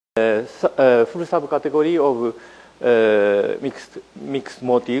full subcategory of mixed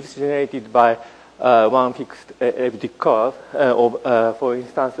motifs generated by one fixed elliptic curve, for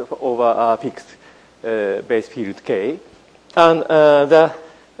instance, over a fixed base field K. And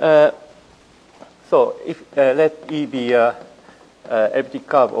so if let E be a elliptic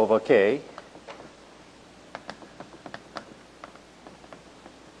curve over K,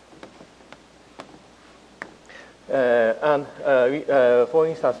 for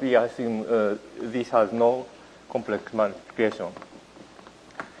instance, we assume this has no complex multiplication.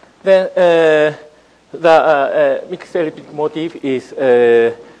 Then the mixed elliptic motif is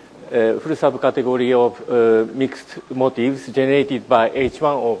full subcategory of mixed motifs generated by H1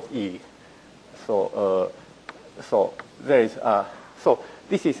 of E. So, so there is so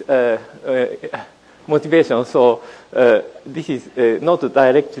this is motivation. So this is not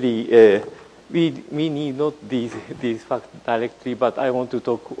directly. We need not these facts directly, but I want to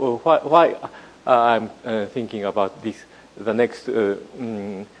talk why I'm thinking about this. The next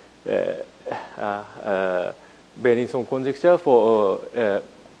Beilinson conjecture for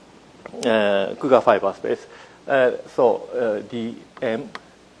Kuga fiber space. So dm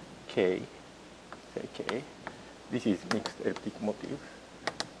k, this is mixed elliptic motifs.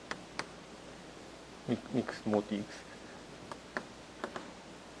 Mixed motifs.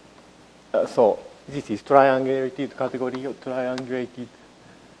 So this is triangulated category of triangulated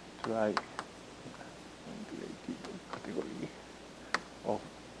category of.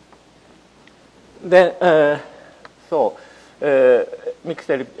 Then so mixed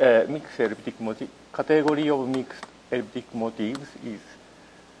elliptic motif category of mixed elliptic motifs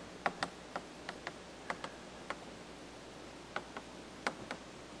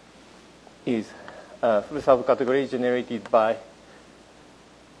is full subcategory generated by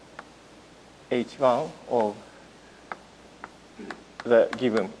H1 of the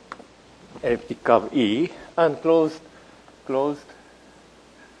given elliptic curve E and closed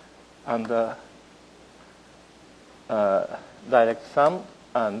under direct sum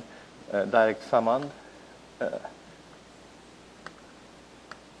and direct sum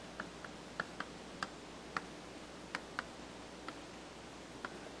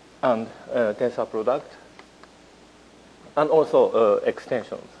and tensor product and also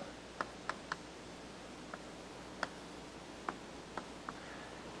extensions.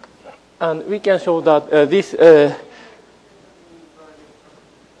 And we can show that this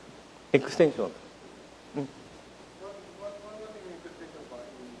extension.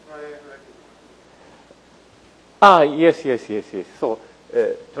 Yes. So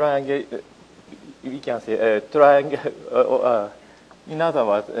triangle. We can say triangle. In other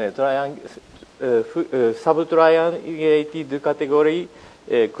words, subtriangulated category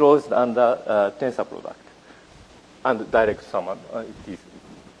closed under tensor product and direct sum. It is.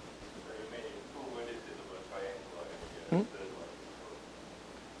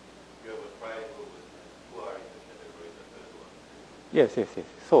 Yes.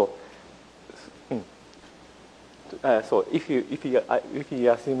 So, so if you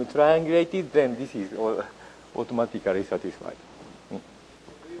assume triangulated, then this is automatically satisfied.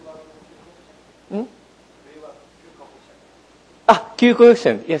 Q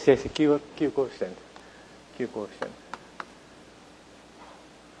coefficient. Yes. Q coefficient.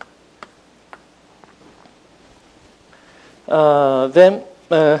 Then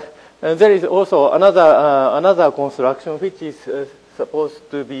there is also another construction which is supposed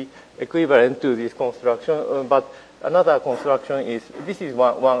to be equivalent to this construction, but another construction is this is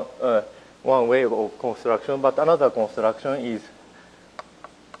one way of construction, but another construction is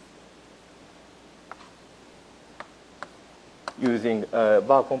using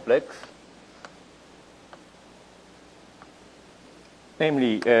bar complex,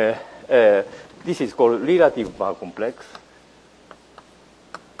 namely this is called relative bar complex.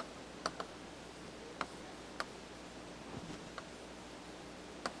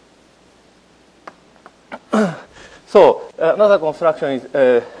 So another construction is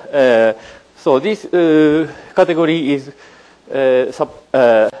so this category is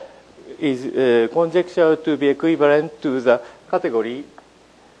conjecture to be equivalent to the category.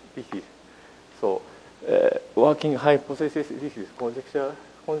 This is so working hypothesis. This is conjecture.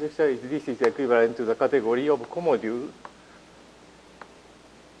 Conjecture is this is equivalent to the category of commodule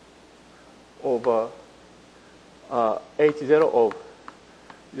over H0 of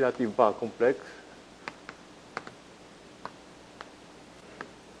relative bar complex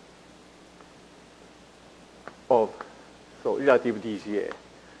of so relative DGA.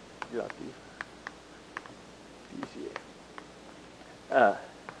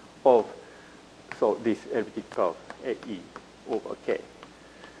 Of so this elliptic curve AE over K.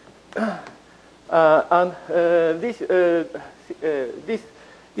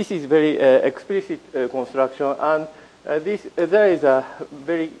 This is very explicit construction, and there is a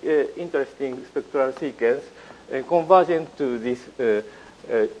very interesting spectral sequence convergent to this.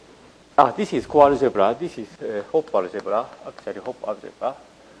 This is coalgebra. This is Hopf algebra. Actually, Hopf algebra.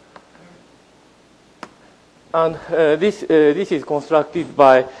 And this is constructed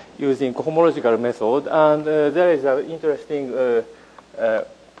by using cohomological method, and there is an interesting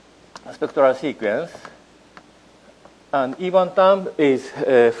spectral sequence. And E1 term is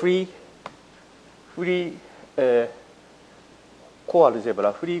free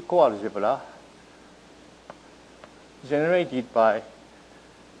coalgebra generated by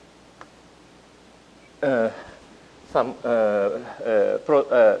some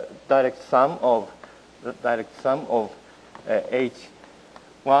direct sum of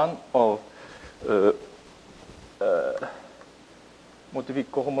H1 of motivic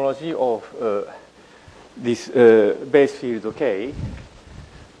cohomology of this base field K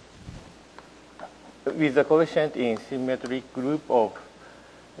with the coefficient in symmetric group of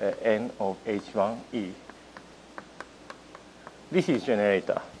N of H1E. This is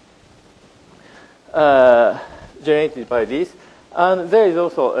generator. Generated by this, and there is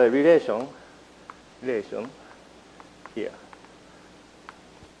also a relation here.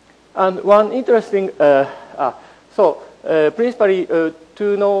 And one interesting, principally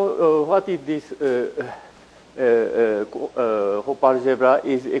to know what is this Hopf algebra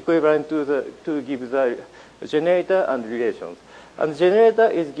is equivalent to give the generator and relations. And generator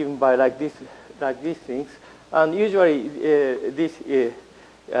is given by like these things, and usually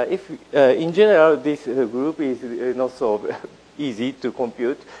in general this group is not so easy to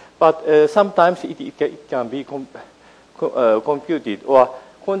compute, but sometimes it can be computed, or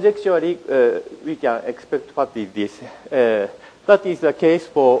conjecturally we can expect what is this. That is the case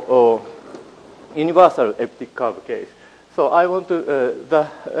for universal elliptic curve case. So I want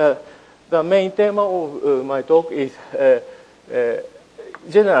to the main theme of my talk is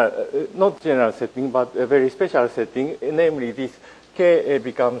not general setting, but a very special setting, namely this K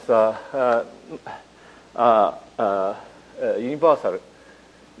becomes a universal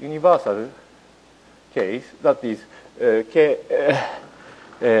case. That is K.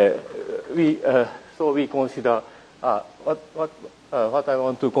 So we consider what I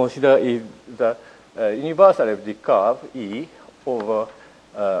want to consider is the universal elliptic curve E over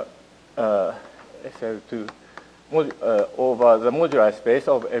SL2 over the modular space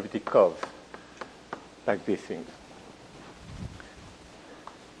of elliptic curves, like these things.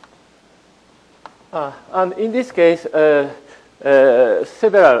 And in this case,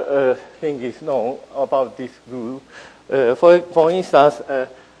 several things is known about this group. For instance,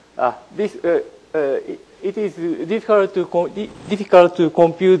 it is difficult to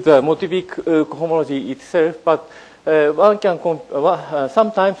compute the motivic cohomology itself, but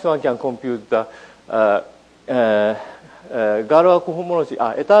sometimes one can compute the Galois cohomology,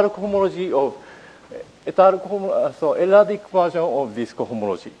 étale cohomology of so elladic version of this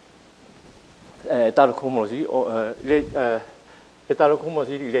cohomology. Étale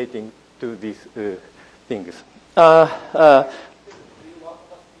cohomology relating to these things.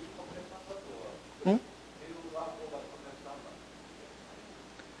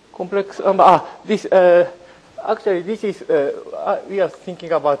 Complex number. This actually this is we are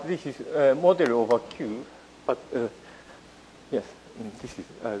thinking about this is model over Q, but yes, this is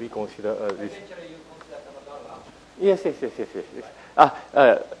we consider this. Yes.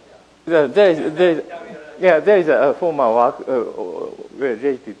 There is a formal work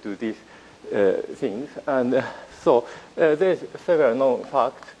related to these things, and so there is several known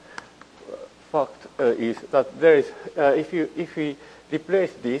facts. Fact is that there is if we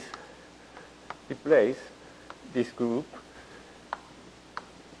replace this group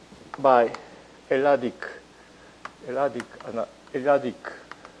by elladic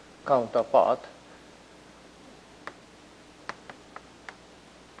counterpart,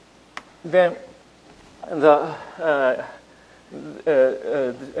 then there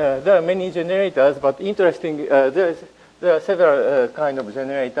are many generators, but interesting there are several kind of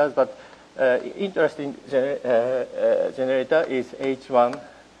generators, but interesting generator is H1.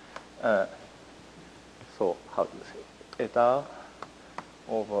 So how to say eta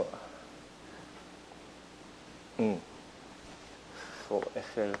over so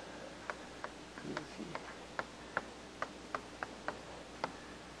SL.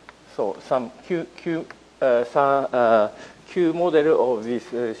 So some Q model of this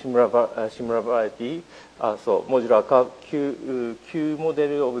similarity. So modular curve Q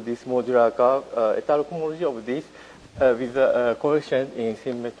model of this modular curve, étale cohomology of this with the coefficient in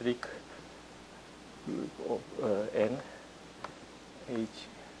symmetric group of n,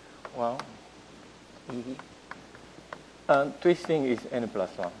 H1, E, and twisting is n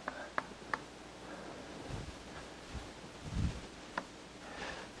plus 1.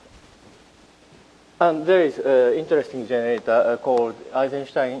 And there is an interesting generator called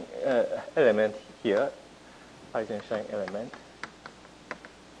Eisenstein element here, Eisenstein element.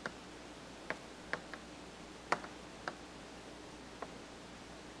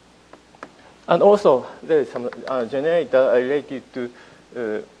 And also, there is some generator related to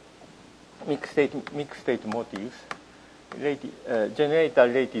mixed state motifs. Generator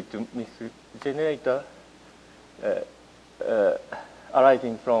related to generator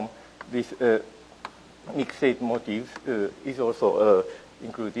arising from this mixed state motifs is also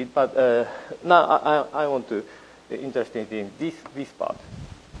included. But now I want to interested in this part.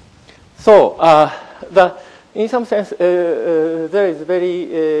 So in some sense, there is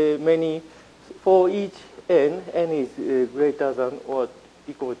very many. For each n is greater than or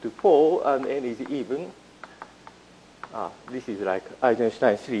equal to 4, and n is even. This is like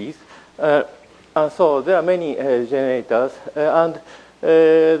Eisenstein series. So there are many generators, and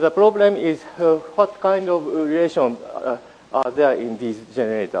the problem is what kind of relation are there in these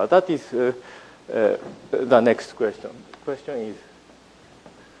generators? That is the next question. The question is,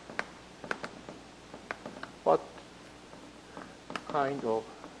 what kind of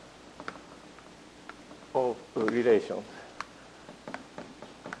relations?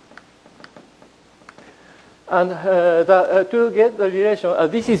 And to get the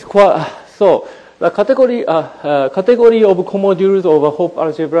relation, this is so the category of comodules of a Hopf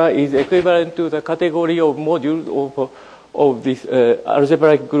algebra is equivalent to the category of modules of this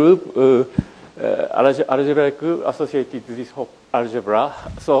algebraic group, algebraic group associated with this Hopf algebra.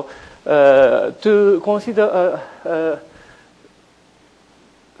 So to consider,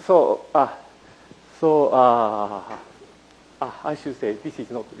 I should say this is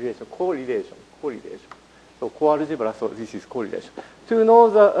not relation, correlation. So coalgebra, so this is correlation. To know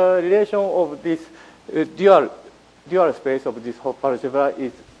the relation of this dual space of this Hopf algebra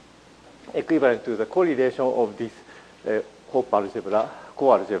is equivalent to the correlation of this Hopf algebra,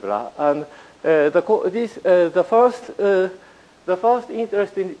 coalgebra, and the first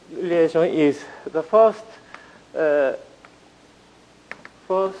interesting relation is the first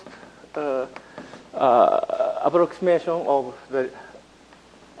approximation of the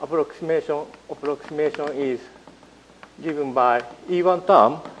approximation is given by E1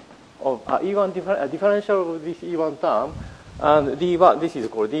 term of E1 differential of this E1 term, and D1. This is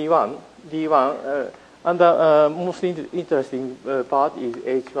called D1. And the most interesting part is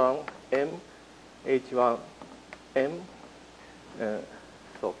H1M,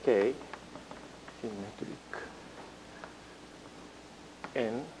 so K symmetric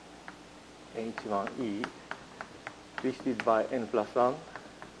N H1E twisted by N plus 1.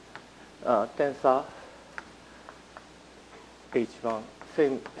 Tensor H1,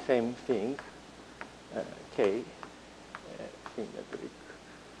 same thing, K, symmetric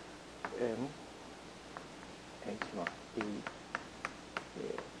M, H1, E,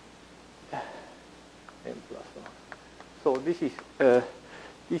 M plus 1. So this is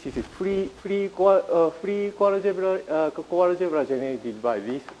a free coalgebra generated by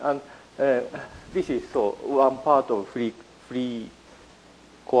this, and this is so one part of free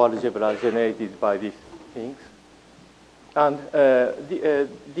coalgebra generated by these things. And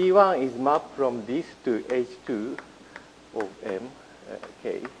D1 is mapped from this to H2 of M,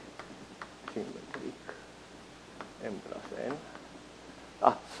 K, symmetric, M plus N.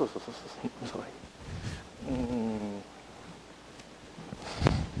 Sorry.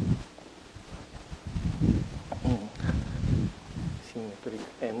 Symmetric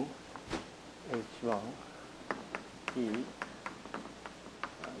M, H1, E,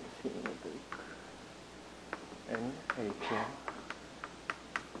 symmetric N H1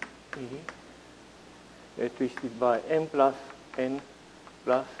 E twisted by M plus N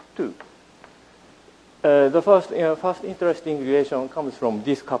plus 2. The first interesting relation comes from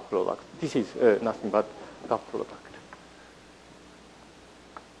this cup product. This is nothing but cup product.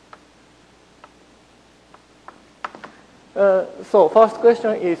 So first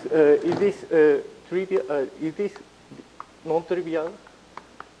question is this trivial? Is this non-trivial?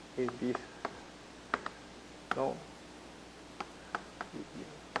 Is this no?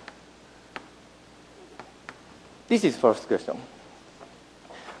 This is first question.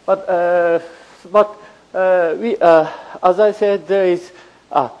 But we, as I said, there is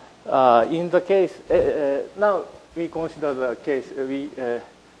in the case now we consider the case we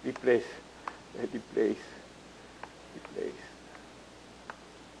replace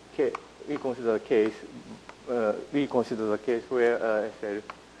we consider the case where SL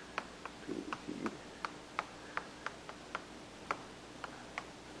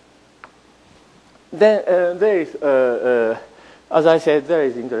then there is, as I said, there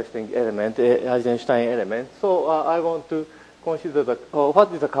is interesting element, Eisenstein element. So I want to consider the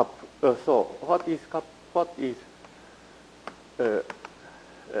what is the cup. So what is cup? What is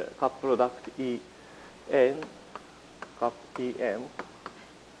cup product E n cup E m?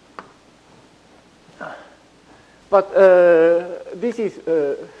 But this is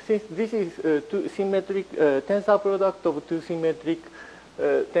since this is two symmetric tensor product of two symmetric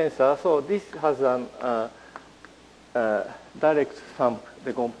tensor, so this has an direct sum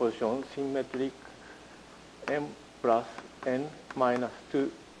decomposition, symmetric m plus n minus 2s.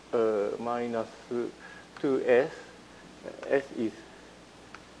 S is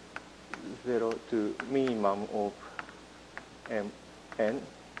 0 to minimum of m n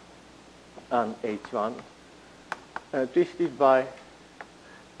and h1 twisted by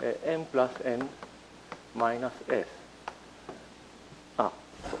m plus n minus s.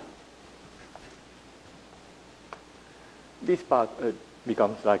 This part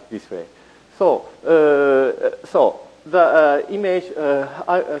becomes like this way. So, the image.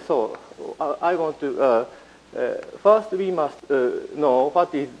 I want to first we must know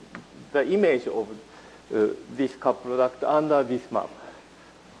what is the image of this cup product under this map.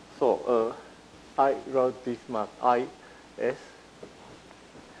 So I wrote this map IS.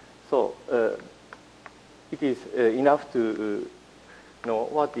 So it is enough to know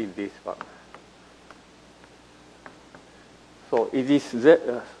what is this one. So it is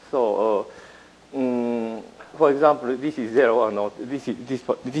for example, this is 0 or not. This is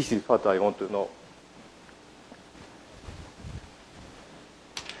what I want to know.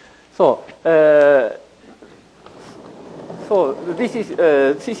 So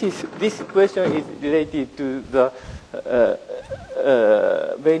this question is related to the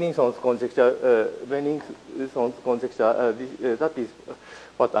Beilinson's conjecture. Beilinson's conjecture. That is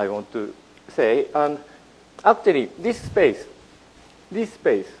what I want to say. And actually, this space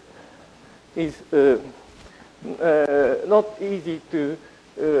is not easy to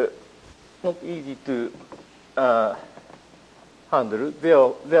handle.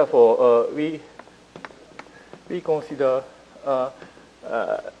 Therefore, we consider the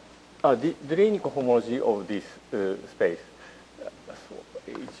Dreynik homology of this space. So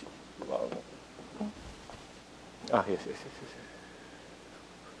H1. Yes.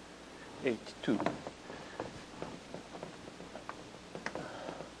 H2.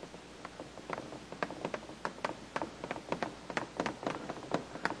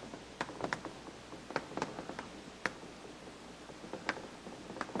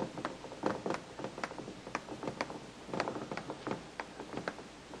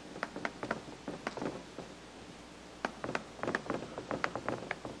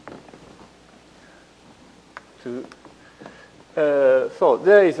 So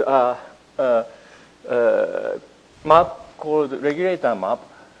there is a map called regulator map.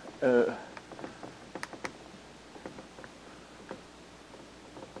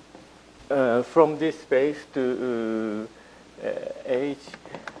 From this space to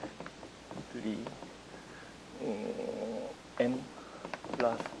H3 n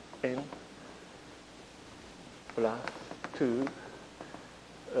plus n plus 2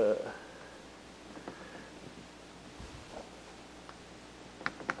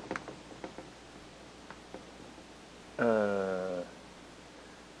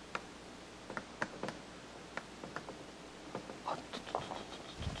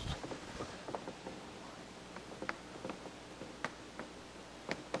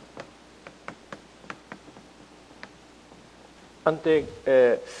 and take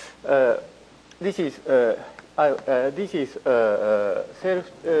this is self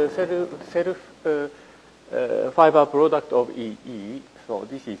fiber product of E. So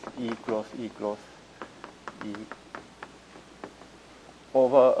this is E cross E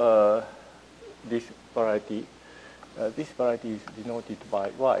over this variety. This variety is denoted by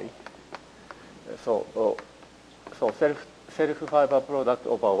Y. So self fiber product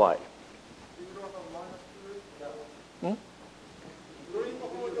over Y.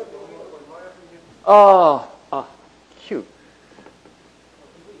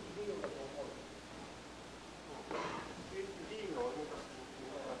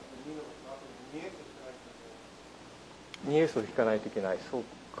 を引かないといけない。そう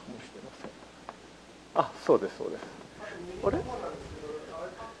かもしれません。そうです。あれ？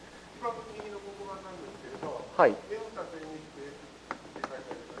はい。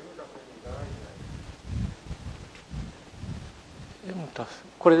m 足す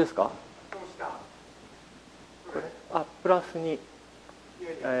これですか？これあ、プラス2。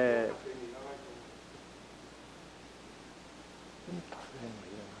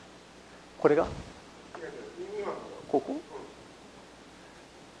これがここ？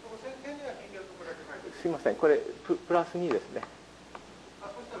すいません、これプラス2ですね。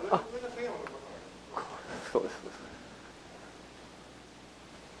あ、そうです。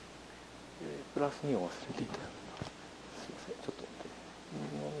プラス2を忘れていた。すいません、ちょっと待って。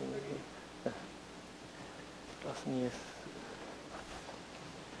プラス2です。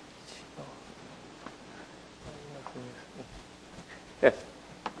Yes.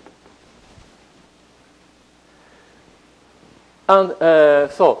 And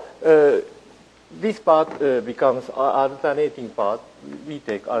this part becomes alternating part. We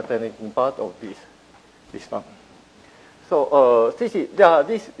take alternating part of this one. So this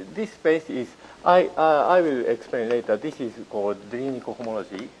space is I will explain later. This is called Drini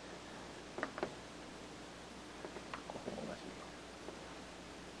cohomology.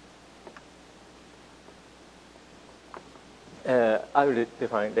 I will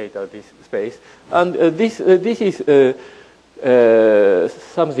define later this space, and this is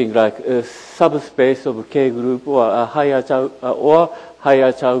something like a subspace of K group or a higher Chow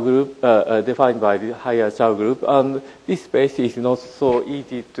group defined by the higher Chow group, and this space is not so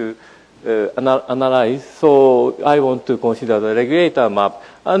easy to analyze. So I want to consider the regulator map,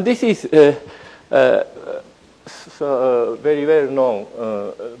 and this is very well known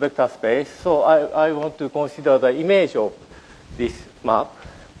vector space. So I want to consider the image of this map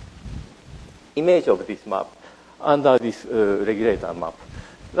under this regulator map.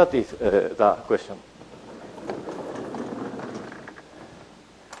 That is the question.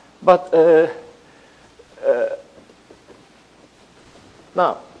 But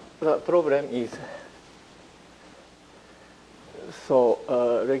now the problem is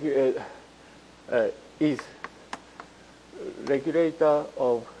is regulator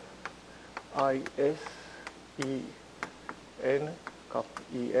of IS EN cap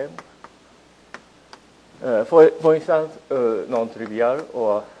EM. For instance, non-trivial,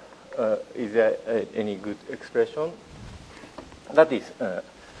 or is there any good expression? That is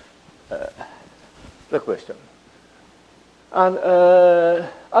the question. And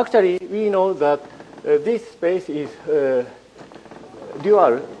actually, we know that this space is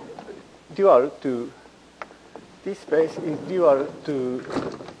dual to. This space is dual to.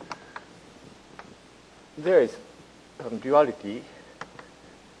 There is some duality.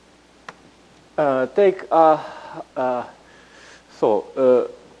 Take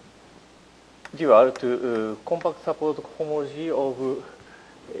dual to compact support homology of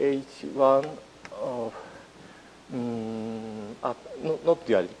H1 of not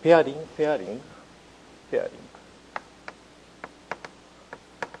duality, pairing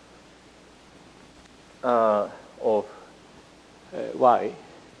of Y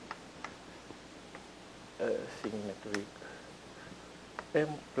symmetric M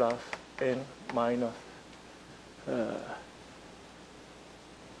plus N minus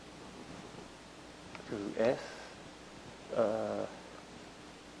to S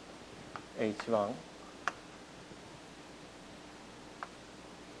H1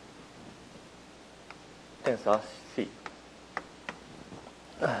 tensor C.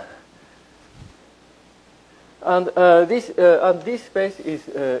 And this space is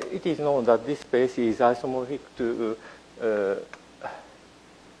it is known that this space is isomorphic to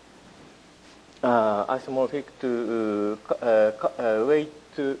weight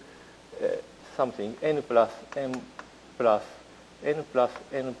to something n plus n plus n plus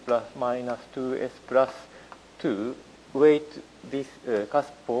n plus minus 2s plus 2 weight this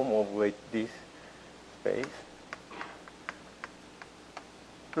cusp form of weight this space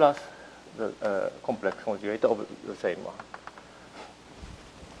plus the complex conjugate of the same one.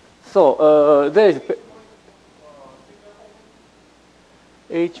 So there is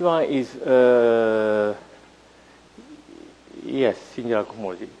H1 is yes, singular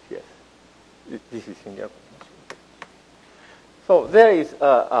cohomology. Yes, this is singular cohomology. So there is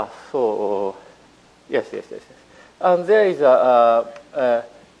yes, and there is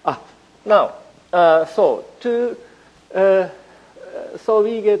now so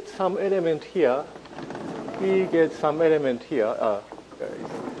we get some element here. Yes.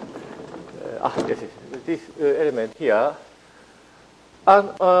 This element here. And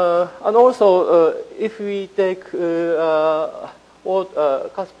also, if we take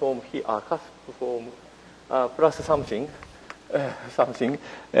cusp form here, cusp form plus something,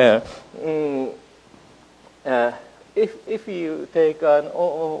 if you take an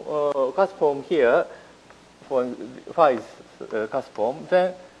cusp form here, for phi is cusp form,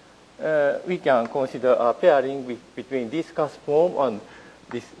 then we can consider a pairing between this cusp form and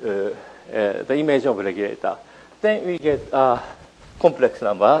this, the image of regulator. Then we get a complex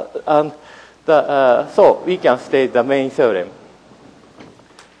number, and so we can state the main theorem.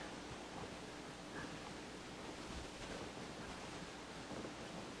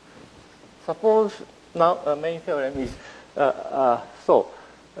 Suppose now main theorem is there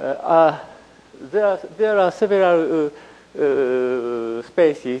are several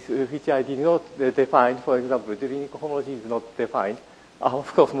spaces which I did not define. For example, Beilinson homology is not defined.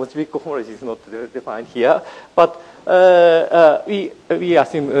 Of course, multiplic homology is not defined here. But we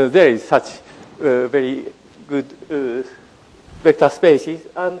assume there is such very good vector spaces,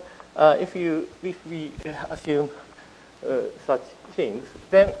 and if we assume such things,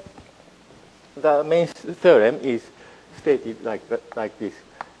 then the main theorem is stated like this.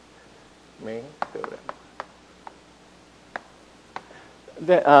 Main theorem.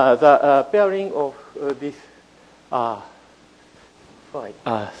 The pairing of this fine.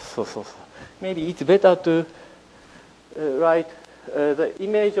 Maybe it's better to write the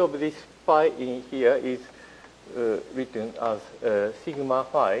image of this phi in here is written as sigma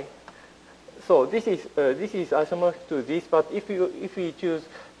phi. So this is isomorphic to this, but if we choose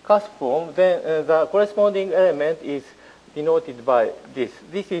cusp form, then the corresponding element is denoted by this.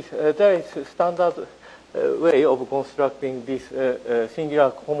 There is a standard way of constructing this singular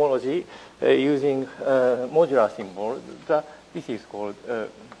homology using modular symbol. This is called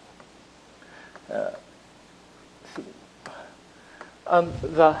and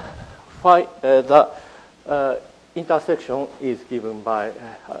the phi, the intersection is given by.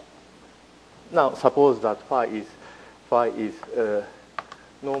 Now suppose that phi is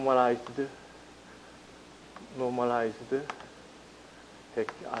normalized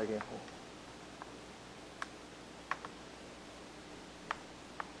Heck eigenform.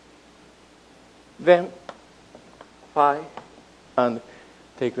 Then phi and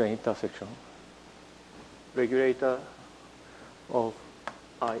take the intersection. Regulator of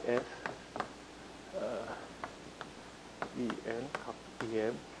IS, EN.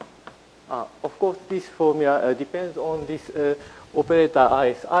 Of course, this formula depends on this operator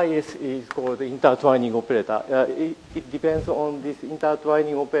IS. IS is called the intertwining operator. It depends on this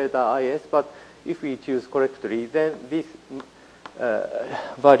intertwining operator IS, but if we choose correctly, then this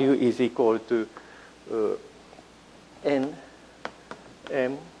value is equal to N,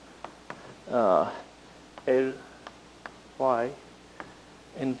 M, L, Y,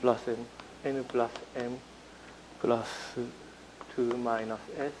 N plus M plus 2 minus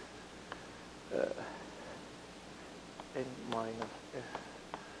S, N minus S,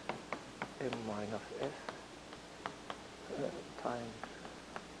 M minus S times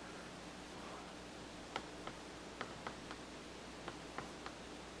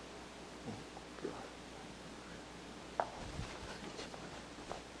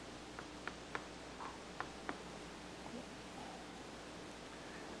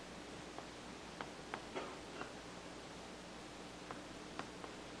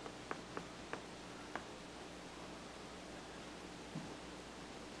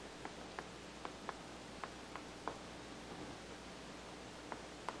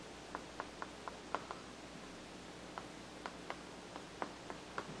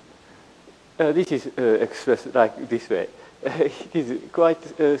this is expressed like this way. It is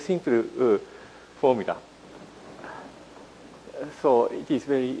quite a simple formula. So it is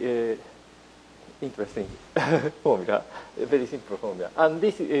very interesting formula, a very simple formula. And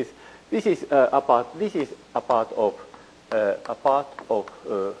this is a part of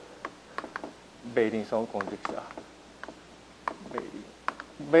Beilinson conjecture.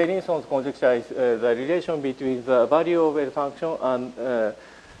 Beilinson's conjecture is the relation between the value of a function and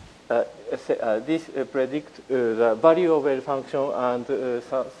this predicts the value of a function and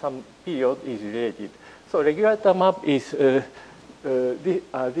some period is related. So regulator map is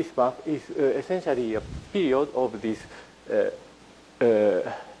this map is essentially a period of this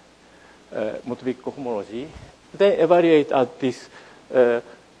multiplic homology. Then evaluate at this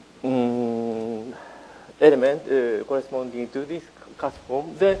element corresponding to this cusp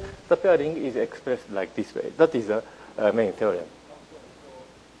form. Then the pairing is expressed like this way. That is the main theorem.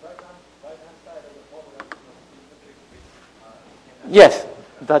 Yes,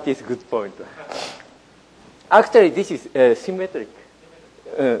 that is a good point. Actually, this is symmetric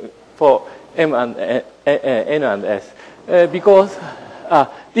for M and N and S because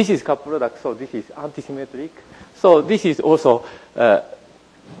this is cup product, so this is antisymmetric. So this is also.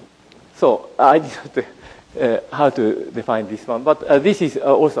 So I did not how to define this one. But this is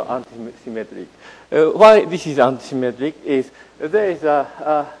also antisymmetric. Why this is antisymmetric is there is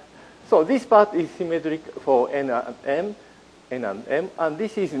so this part is symmetric for n and m, and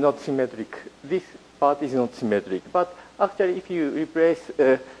this is not symmetric. This part is not symmetric. But actually, if you replace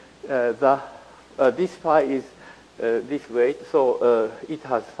this phi is this way, so it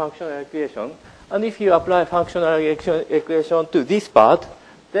has functional equation. And if you apply functional equation to this part,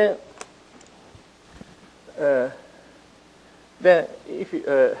 then if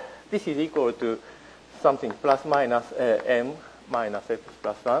this is equal to something plus minus m minus s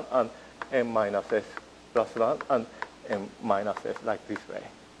plus 1 and m minus s plus 1 and m minus s, like this way.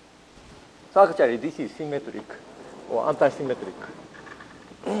 So actually, this is symmetric or anti-symmetric.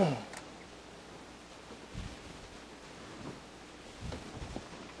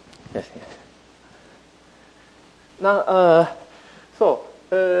 Yes, yes. Now,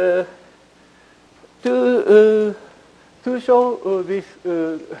 to show this,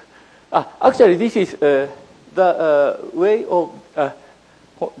 actually, this is the way of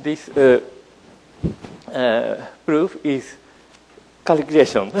this proof is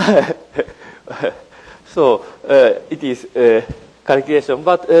calculation. So it is calculation,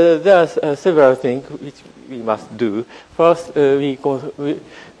 but there are several things which we must do. First, we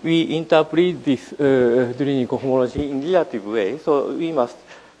interpret this Drinic homology in relative way, so we must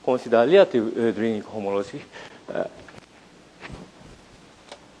consider relative Drinic homology.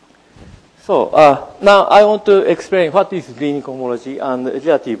 So now I want to explain what is Drinic homology and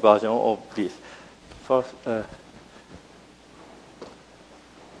relative version of this. First,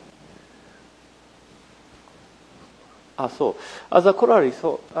 so as a corollary,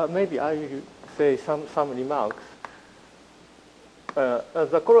 so maybe I will say some remarks.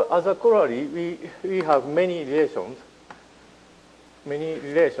 As a corollary, we have many relations.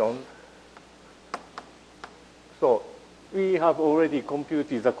 So we have already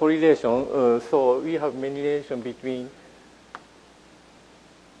computed the correlation. So we have many relations between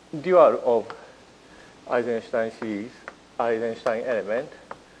dual of Eisenstein series, Eisenstein element,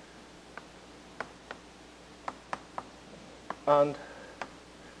 and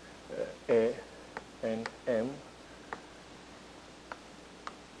A and M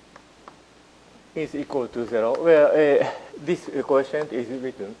is equal to 0, where this coefficient is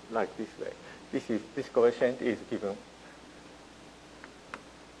written like this way. This coefficient is given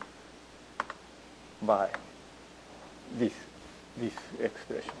by this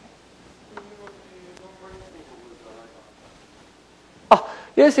expression.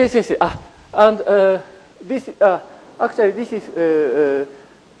 Yes. And this actually this is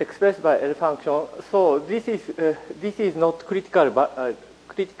expressed by L function. So this is not critical, but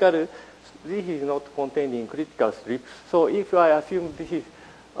this is not contained in critical strips. So if I assume this is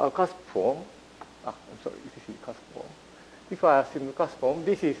a cusp form, I'm sorry, this is cusp form. If I assume cusp form,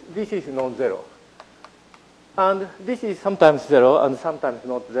 this is non-zero, and this is sometimes 0 and sometimes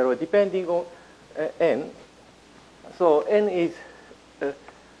not 0, depending on n. So n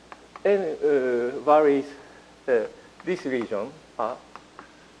varies this region. So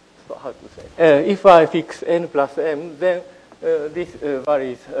how to say? If I fix n plus m, then this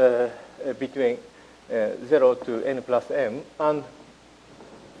varies between 0 to n plus m, and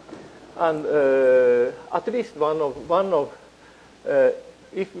at least one of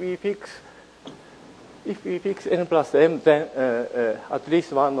if we fix n plus m, then at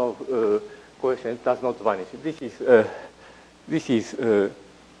least one of coefficient does not vanish. This is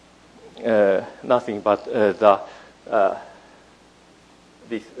nothing but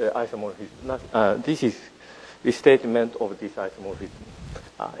this isomorphism. This is the statement of this isomorphism.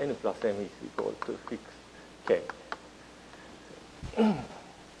 N plus m is equal to fix k.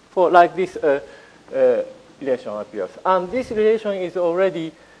 For like this relation appears, and this relation is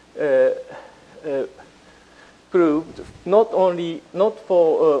already proved not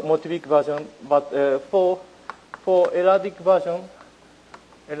for motivic version, but for elladic version,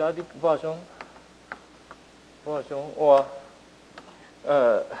 or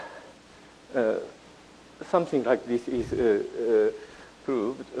something like this is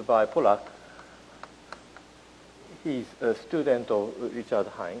proved by Pollack. He's a student of Richard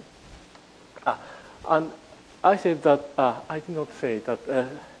Hein. And I said that I did not say that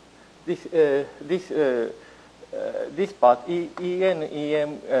this part En,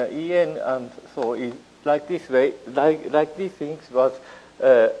 En, and so is like this way, like these things was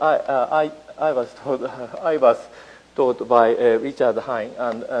I was taught by Richard Hein,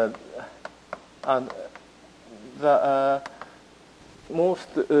 and the most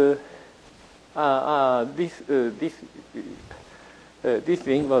this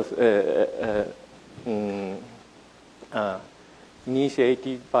thing was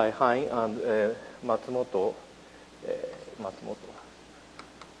initiated by Hein and Matsumoto.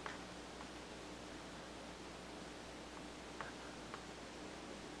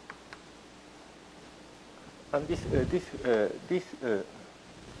 And this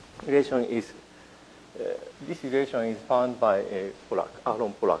relation is found by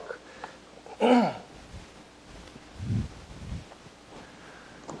Aaron Pollack.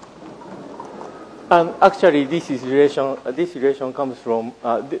 And actually, this relation comes from,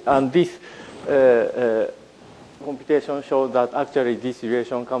 and this computation shows that actually this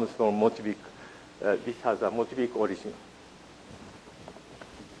relation comes from motivic. This has a motivic origin.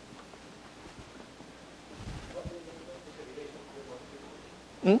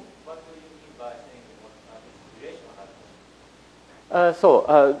 What do you mean by saying this relation has?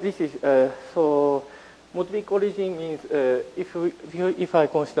 This is so. Motivic origin means if I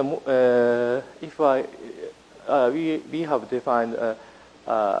consider we have defined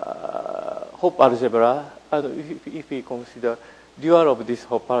Hopf algebra, and if we consider dual of this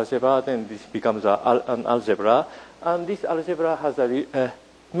Hopf algebra, then this becomes an algebra, and this algebra has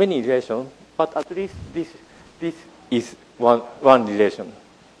many relations, but at least this is one relation,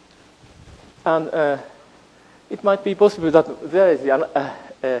 and it might be possible that there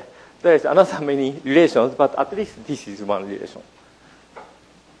is another many relations, but at least this is one relation.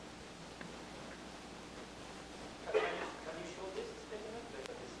 Can you show this statement?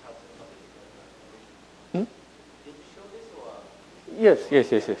 Did you show this or? Yes.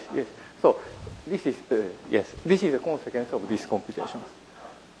 So this is this is a consequence of this computation.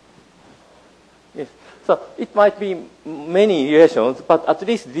 Yes. So it might be many relations, but at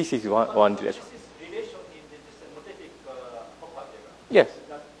least this is one relation. This is relation in this motivic Hopf algebra. Yes.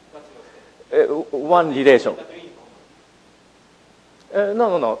 One relation.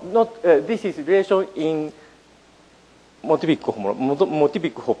 No. Not this is relation in motivic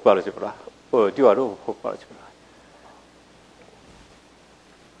Hopf algebra or dual of Hopf algebra.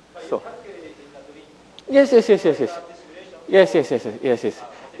 So. Yes. Yes.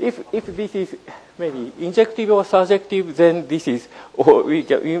 If this is maybe injective or surjective, then this is. Or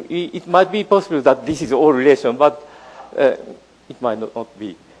it might be possible that this is all relation, but it might not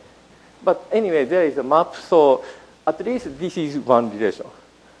be. But anyway, there is a map, so at least this is one relation.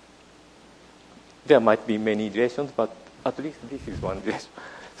 There might be many relations, but at least this is one relation.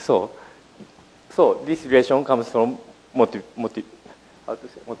 So this relation comes from motivic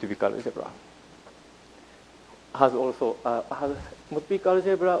algebra. Has motivic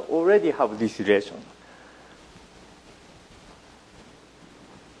algebra already have this relation.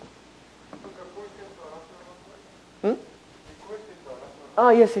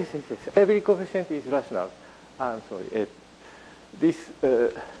 Yes. Every coefficient is rational. I'm sorry.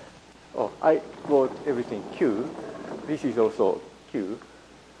 I wrote everything Q. This is also Q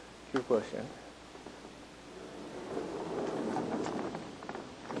coefficient.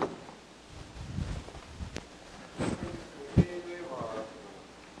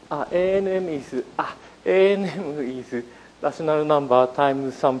 ANM is rational number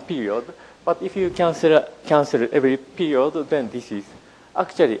times some period. But if you cancel every period, then this is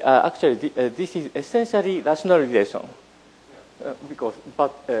actually this is essentially rational relation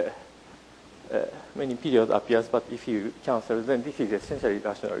but many periods appears. But if you cancel, then this is essentially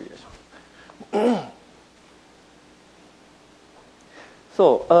rational relation.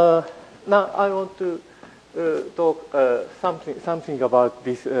 So now I want to talk something about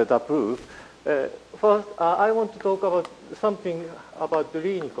this the proof. First, I want to talk about something about the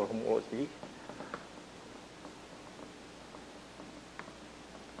linear cohomology.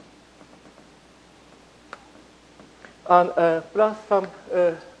 And plus some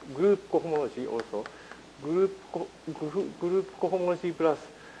group cohomology also. Group cohomology plus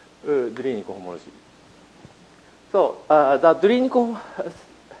linear cohomology. So the linear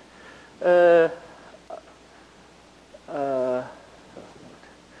cohomology.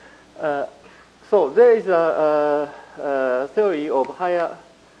 So there is a theory of higher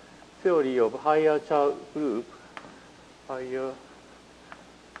Chow group,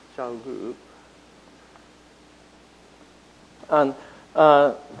 and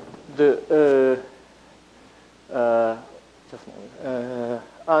just a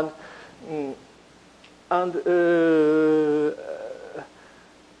moment,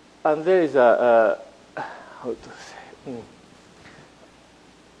 and there is a how to say.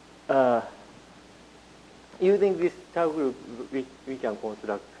 Using this Chow group, we can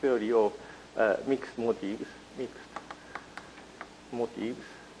construct theory of mixed motives.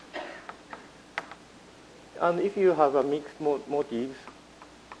 And if you have a mixed motif,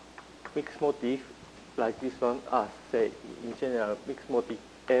 like this one, say in general mixed motif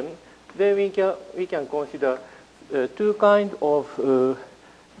M, then we can consider two kinds of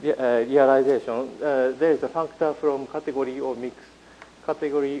realization. There is a factor from category of mixed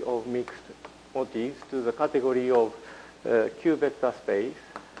motifs to the category of Q vector space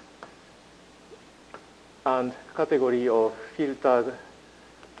and category of filtered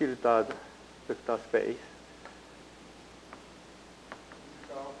vector space.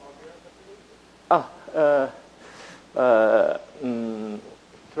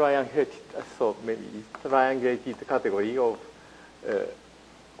 Triangulated, so maybe triangulated category of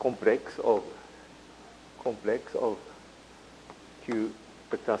complex of Q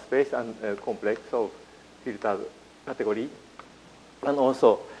vector space and complex of filtered category, and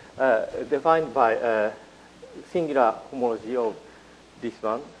also defined by singular homology of this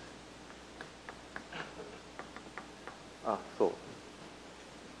one.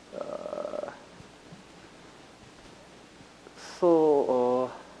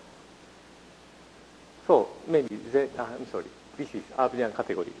 So maybe I'm sorry. This is Arvinian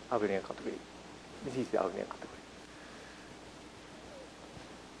category. This is the Arvinian category.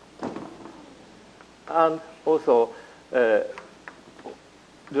 And also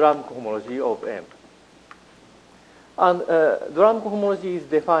Durham cohomology of M. And Durham cohomology is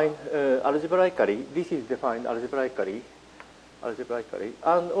defined algebraically. This is defined algebraically.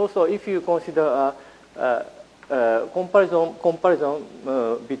 And also, if you consider comparison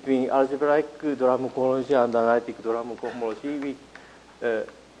between algebraic Durham cohomology and analytic Durham cohomology,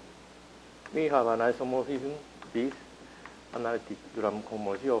 we have an isomorphism, this analytic Durham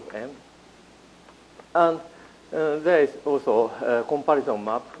cohomology of M. And there is also a comparison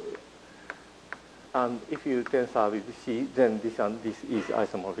map. And if you tensor with C, then this and this is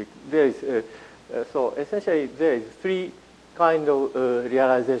isomorphic. There is so essentially there is three kind of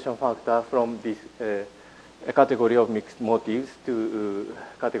realization factor from this category of mixed motifs to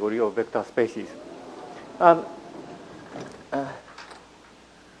category of vector spaces. The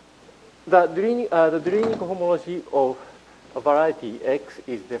Drinic homology of a variety X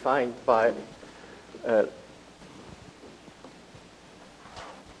is defined by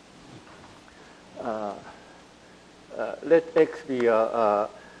let X be a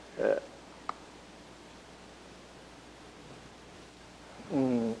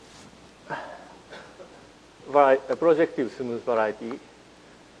projective smooth variety.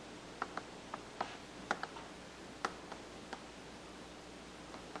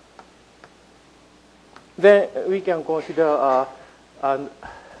 Then we can consider and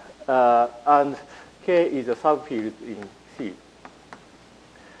K is a subfield in C.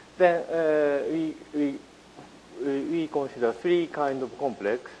 Then we consider three kind of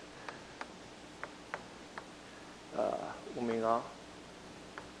complex omega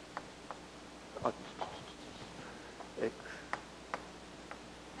X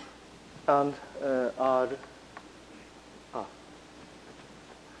and R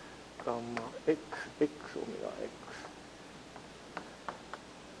gamma X omega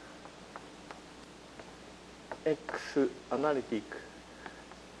X analytic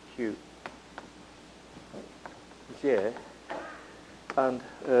Q J and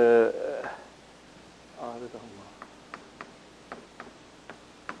R gamma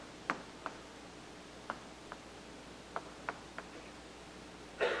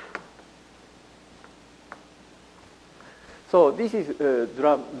So this is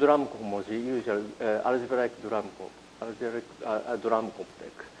Durham cohomology, usually algebraic Durham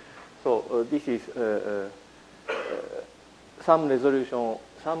complex. So this is some resolution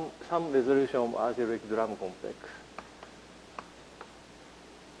of algebraic Durham complex.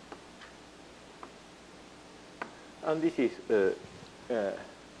 And this is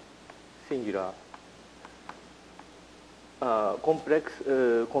singular complex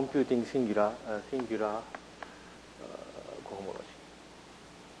computing singular cohomology.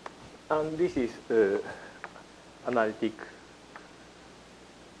 And this is analytic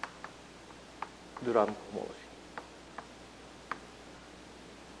Durham cohomology.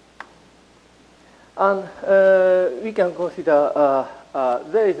 And we can consider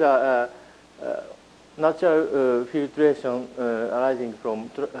there is a natural filtration arising from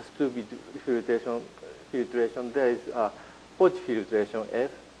stupid filtration. There is a Hodge filtration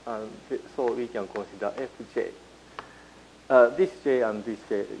F, and so we can consider Fj. This J and this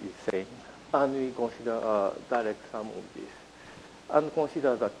J is same, and we consider a direct sum of this, and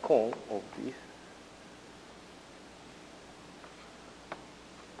consider the cone of this.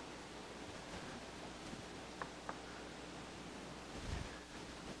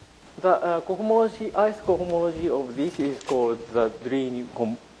 The cohomology, ice cohomology of this is called the Drinic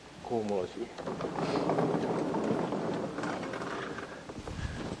cohomology.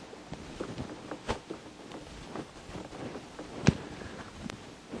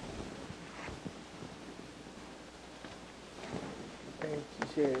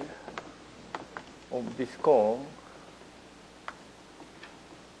 Hj of this cone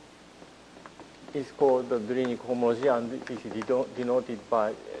is called the Drinic homology, and this is denoted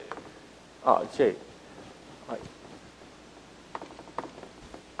by J.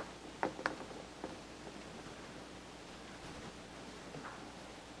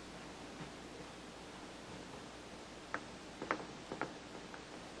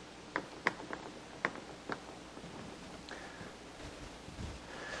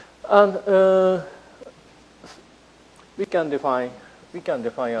 And we can define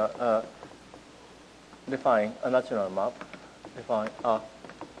a natural map, define a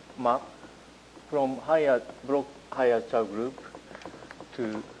map from higher block hierarchical group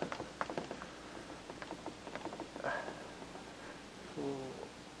to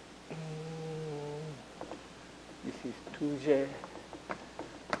this is 2j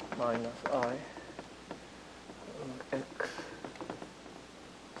minus I x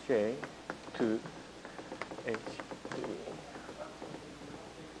j to h3.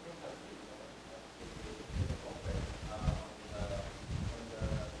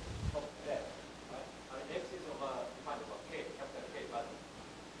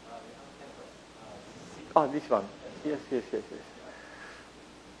 Ah, this one. Yes. Well,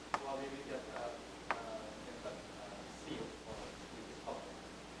 maybe just C or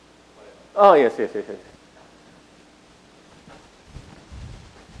whatever. Oh, yes.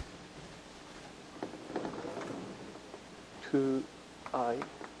 2I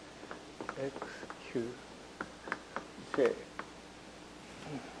x q j.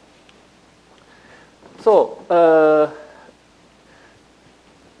 So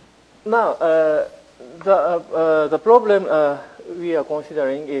now the problem we are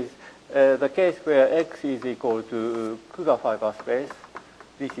considering is the case where x is equal to Kuga fiber space.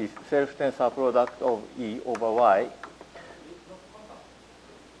 This is self-tensor product of E over y.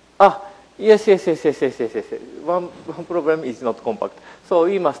 Ah, yes. One problem is not compact. So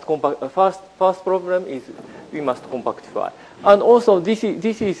we must compact. First problem is we must compactify. And also this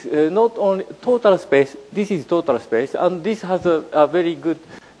is not only total space. This is total space, and this has a very good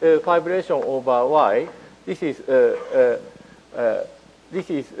fibration over y. This is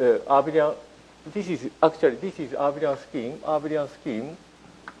abelian. This is abelian scheme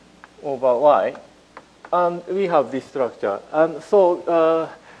over y, and we have this structure. And so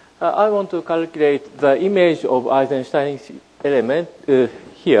I want to calculate the image of Eisenstein's element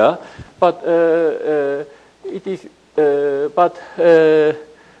here, but it is the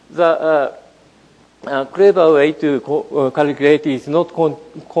clever way to calculate is not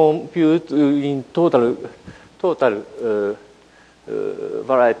compute in total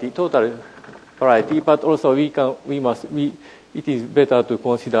variety, but also it is better to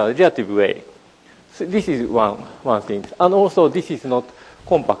consider relative way. So this is one thing, and also this is not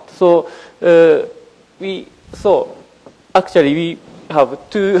compact. So actually we have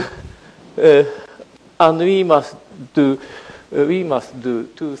two, and we must do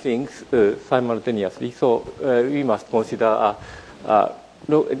two things simultaneously. So we must consider a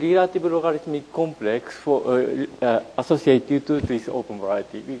relative logarithmic complex for associated to this open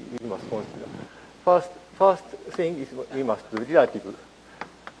variety. We must consider first thing is we must do relative version.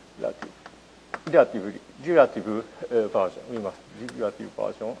 We must do relative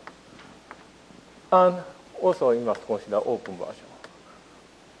version, and also we must consider open version.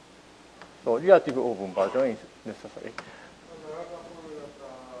 So relative open version is necessary.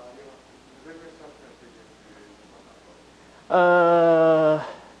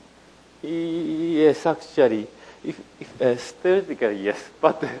 Yes, actually, if theoretically yes,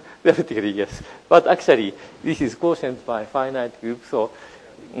 but theoretically yes, but actually this is quotient by finite group. So.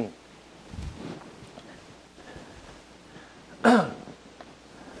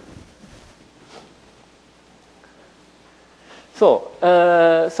 So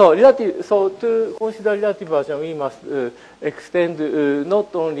to consider relative version, we must extend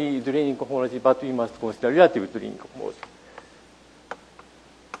not only Drinic homology, but we must consider relative Drinic homology.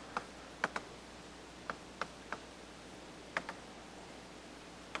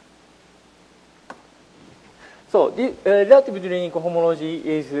 So the relative Drinic homology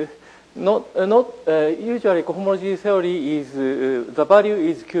is not usually cohomology theory is the value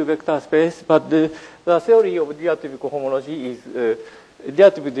is Q vector space, but the theory of relative cohomology is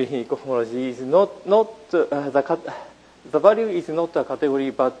relative Drinic cohomology is not the value is not a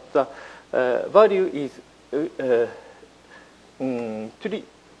category, but the value is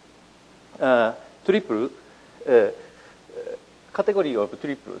triple category of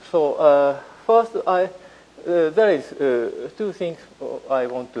triple. So first, there is two things I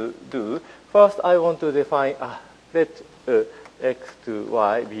want to do. First, I want to define let x to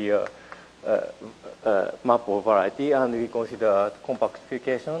y be a map of variety, and we consider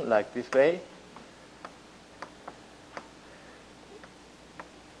compactification like this way.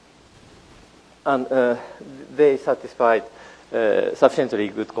 And they satisfied sufficiently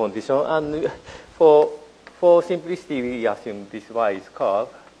good condition. And for simplicity, we assume this y is curve.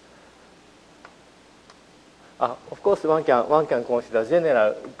 Of course, one can consider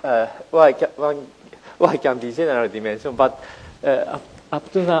general y can be general dimension, but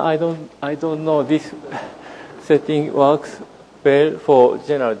up to now I don't know this setting works well for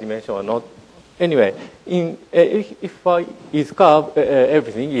general dimension or not. Anyway, if y is curve,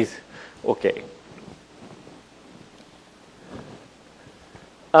 everything is okay.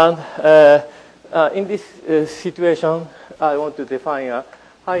 And in this situation, I want to define a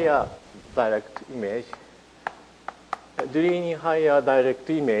higher direct image, Delineate higher direct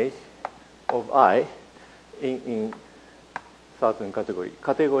image of I in certain category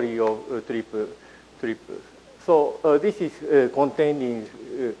of triples. So this is contained in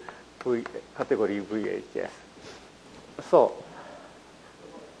category VHS. So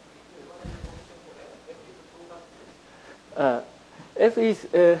F is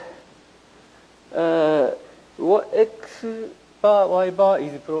what x bar y bar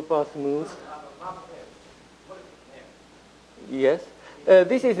is proper smooth. Yes,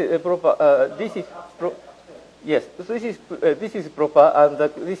 this is proper. Yes, this is proper, and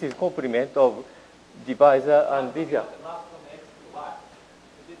this is complement of divisor and divisor.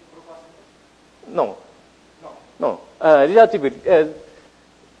 No.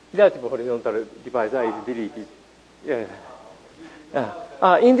 Relative horizontal divisor is deleted. Yeah.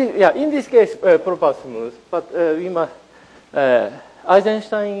 In this case, proper smooth, but we must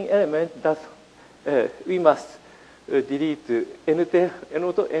Eisenstein element that we must delete n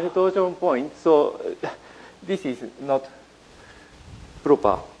torsion point. So this is not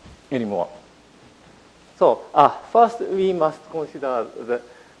proper anymore. So first we must consider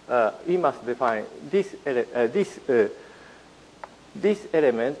we must define this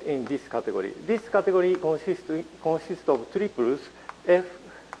element in this category. This category consists of triples F,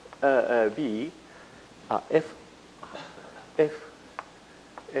 B, F,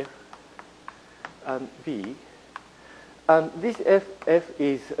 and B. And this F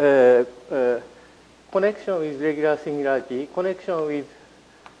is connection with regular singularity, connection with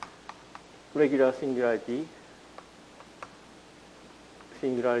regular singularity,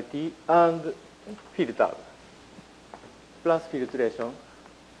 and filter, plus filtration,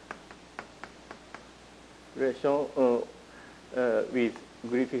 with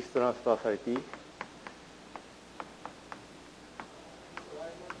Griffith's transversality.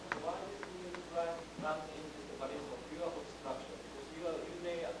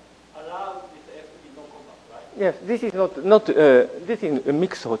 Yes, this is not this is a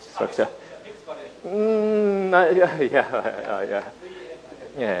mixed Hodge structure.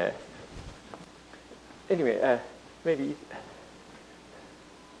 Yeah. Anyway, maybe.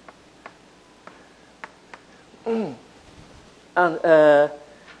 And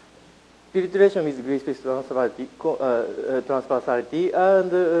filtration with Griffith's transversality,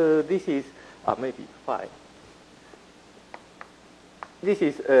 and this is maybe phi. This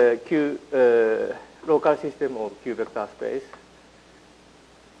is Q local system of Q vector space.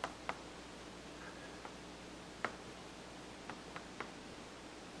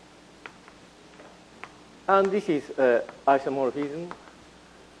 And this is isomorphism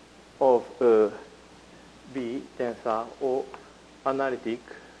of B tensor or analytic,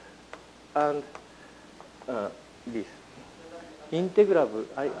 and this integrable.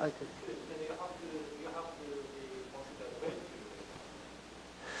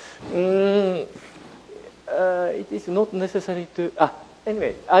 It is not necessary to.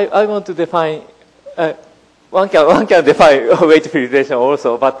 Anyway, I want to define. One can define weight filtration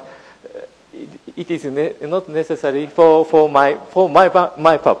also, but it is not necessary for my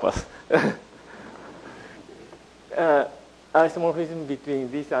purpose. Isomorphism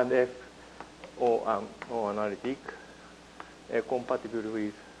between this and F or analytic compatible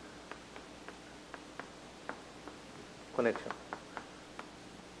with connection.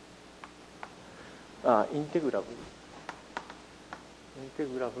 Integrable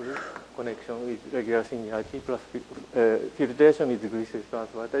connection with regular singularity plus filtration with Griffith's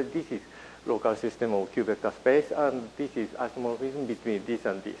transversality. This is local system of Q vector space, and this is isomorphism between this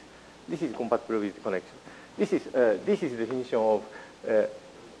and this. This is compatible with connection. This is definition of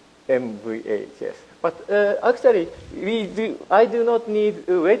MVHS. But actually, I do not need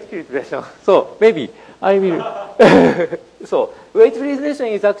weight field relation. So maybe I will. So weight field relation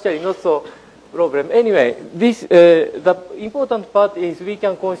is actually not so problem. Anyway, this the important part is we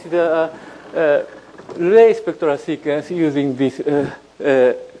can consider Ray spectral sequence using this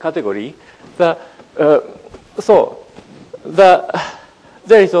category. There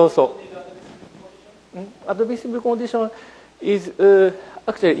is also admissible condition is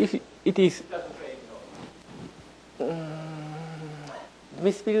actually if it is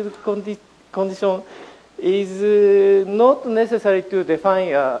admissible condition is not necessary to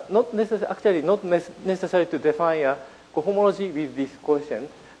define not necessary to define a cohomology with this quotient.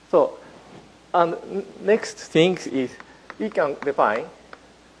 So, and next thing is we can define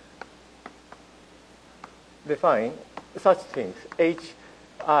such things.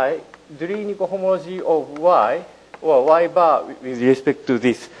 Hi, Drini cohomology of y or y bar with respect to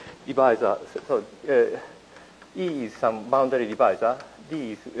this divisor. So E is some boundary divisor,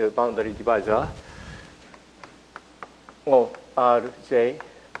 D is boundary divisor of Rj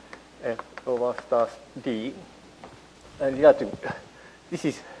F over star D, and relative. This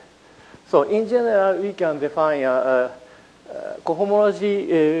is so. In general, we can define a cohomology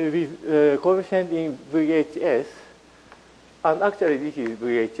with coefficient in VHS, and actually this is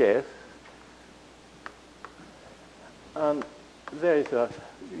VHF. And there is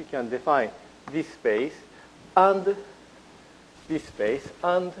we can define this space and this space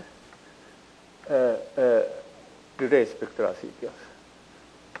and Ray spectral sequence.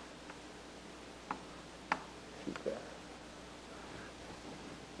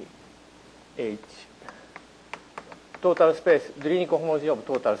 H total space, Drini cohomology of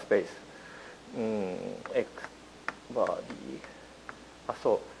total space. X bar D.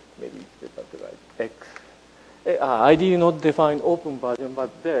 So maybe it's better to write X. I did not define open version,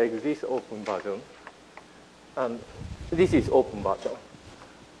 but there exists open version. And this is open version.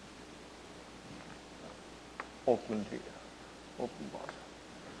 Open version.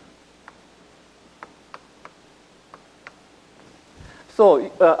 So,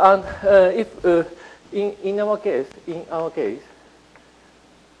 and if in our case,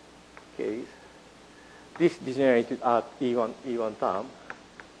 this degenerated at E1 term,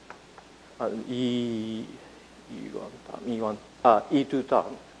 and E2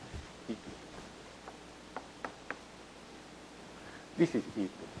 term. This is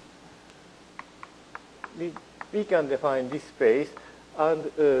E2. We can define this space,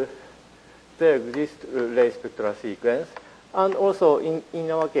 and there exists Ray spectral sequence, and also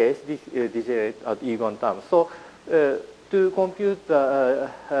in our case, this degenerates at E1 term. So to compute the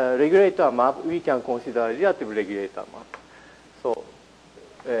regulator map, we can consider relative regulator map. So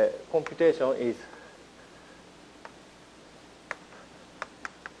computation is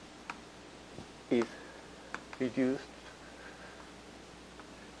reduced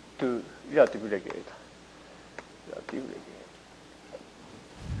to relative regulator.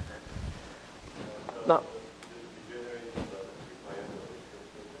 Now,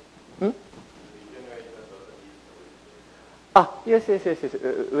 yes.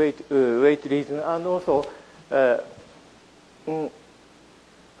 Weight reason, and also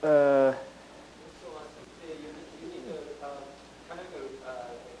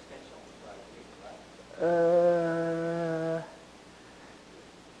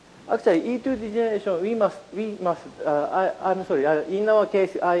actually, E2 degeneration, we must. I'm sorry. In our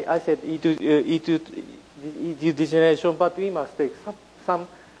case, I said E2 degeneration, but we must take some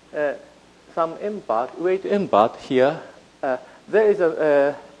M part, weight M part here. There is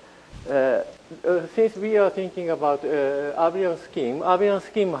a since we are thinking about abelian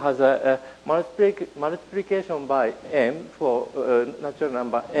scheme has a multiplication by M for natural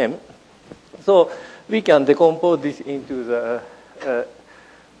number M. So we can decompose this into the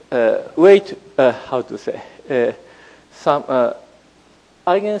weight, how to say, some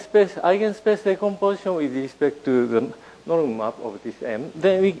eigenspace decomposition with respect to the normal map of this M.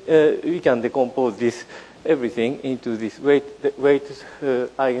 Then we can decompose this everything into this weight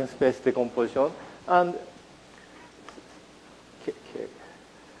eigenspace decomposition,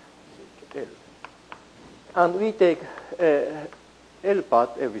 and we take L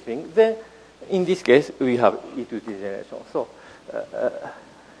part everything. Then in this case we have E2 degeneration. So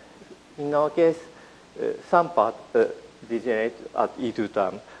in our case, some part degenerate at E2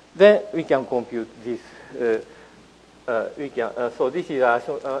 term. Then we can compute this. So this is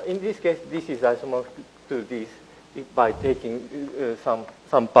in this case, this is isomorphic to this by taking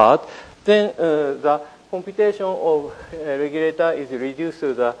some part. Then the computation of regulator is reduced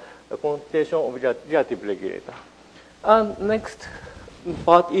to the computation of relative regulator. And next,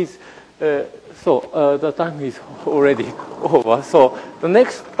 part is, the time is already over. So the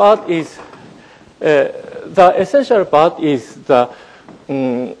next part is, the essential part is the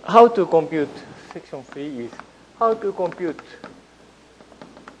how to compute. Section 3 is how to compute.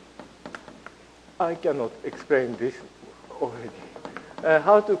 I cannot explain this already.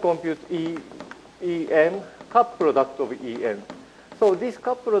 How to compute EM, cup product of EM. So this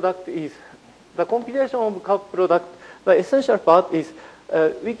cup product is the computation of cup product. The essential part is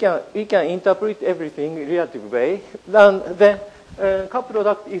we can interpret everything relative way. Then cup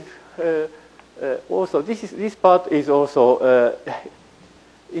product is also this part is also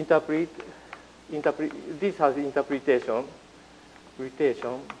this has interpretation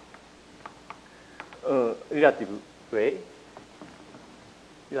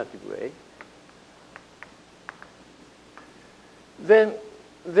relative way. Then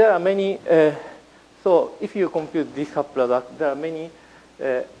there are many. So if you compute this cup product, there are many.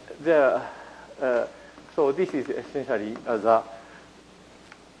 So this is essentially the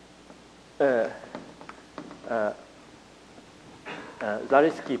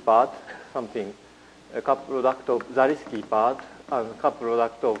Zariski part, something a cup product of Zariski part and cup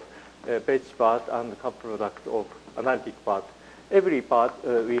product of Pech part and cup product of analytic part. Every part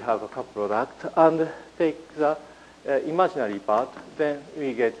we have a cup product and take the imaginary part, then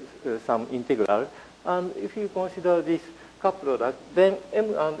we get some integral. And if you consider this cup product, then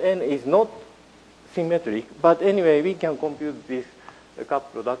M and N is not symmetric. But anyway, we can compute this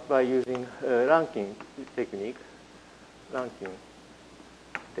cup product by using ranking technique.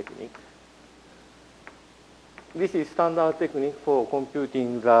 This is standard technique for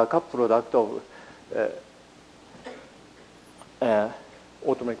computing the cup product of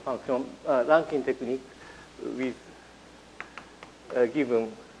automatic function. Ranking technique with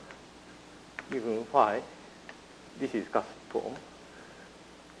given phi. This is cusp form.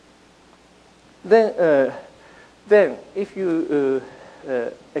 Then if you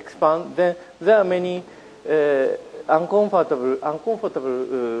expand, then there are many uncomfortable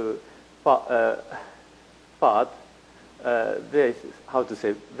part. There is, how to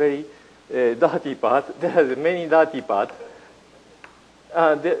say, very dirty part. There are many dirty parts.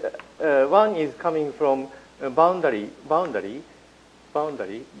 One is coming from boundary,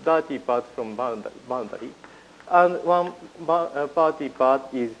 dirty part from boundary, and one part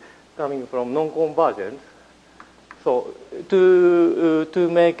is coming from non-convergent. So to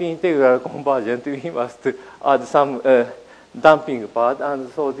make integral convergent, we must add some damping part, and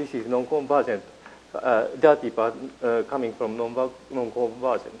so this is non-convergent, dirty part coming from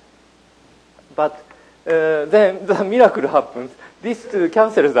non-convergent. But then the miracle happens. This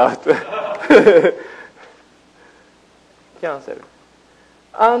cancels out. Cancel.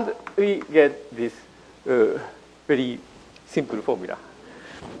 And we get this very simple formula.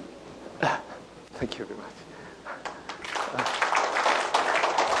 Thank you very much.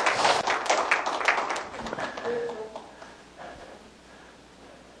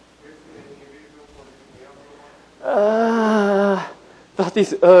 That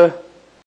is